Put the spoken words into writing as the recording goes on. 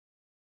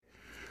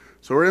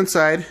So we're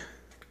inside.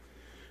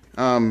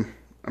 I'm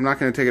not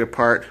going to take it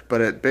apart,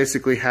 but it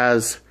basically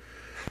has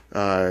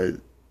a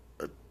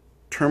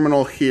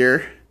terminal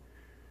here,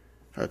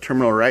 a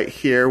terminal right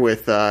here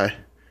with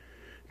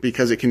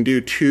because it can do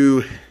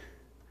two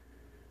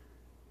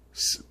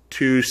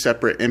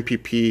separate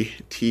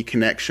MPPT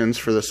connections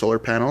for the solar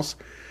panels.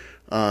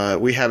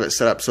 We have it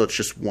set up so it's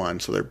just one,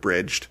 so they're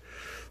bridged.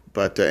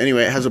 But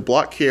anyway, it has a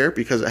block here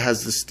because it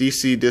has this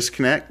DC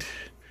disconnect,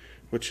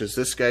 which is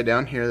this guy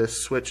down here,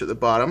 this switch at the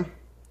bottom.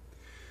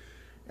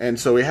 And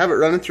so we have it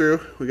running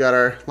through. We got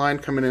our line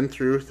coming in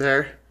through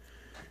there,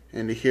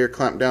 and to here,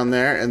 clamp down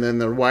there, and then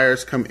the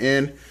wires come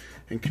in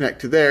and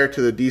connect to there,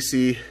 to the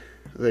DC.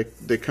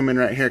 They come in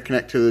right here,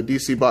 connect to the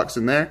DC box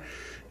in there,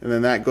 and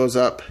then that goes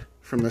up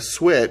from the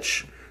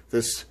switch,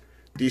 this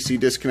DC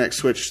disconnect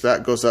switch,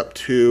 that goes up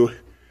to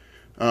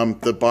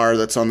the bar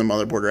that's on the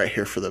motherboard right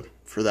here for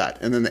that.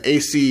 And then the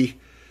AC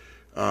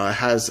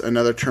has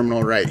another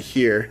terminal right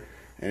here,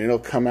 and it'll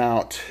come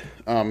out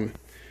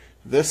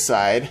this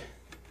side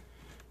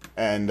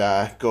and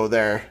go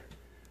there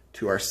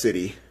to our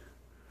city,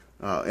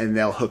 and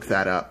they'll hook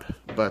that up.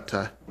 But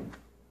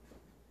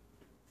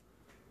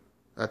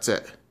that's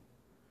it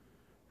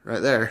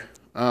right there.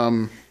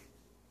 Got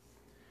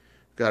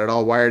it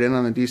all wired in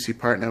on the DC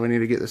part. Now we need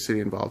to get the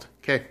city involved.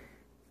 Okay.